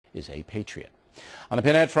is a patriot. On the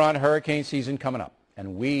Pinhead front, hurricane season coming up,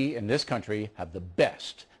 and we in this country have the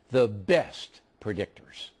best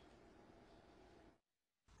predictors.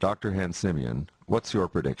 Dr. Hansimian, what's your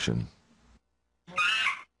prediction?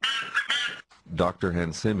 Dr.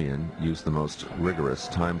 Hansimian used the most rigorous,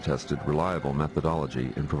 time-tested, reliable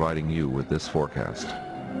methodology in providing you with this forecast.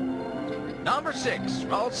 Number 6,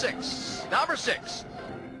 roll 6, number 6.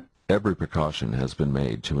 Every precaution has been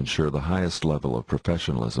made to ensure the highest level of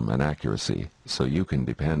professionalism and accuracy, so you can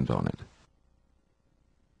depend on it.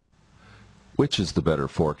 Which is the better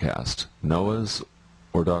forecast, NOAA's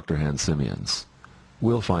or Dr. Hansimian's?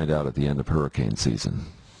 We'll find out at the end of hurricane season.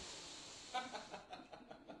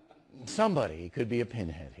 Somebody could be a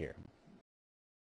pinhead here.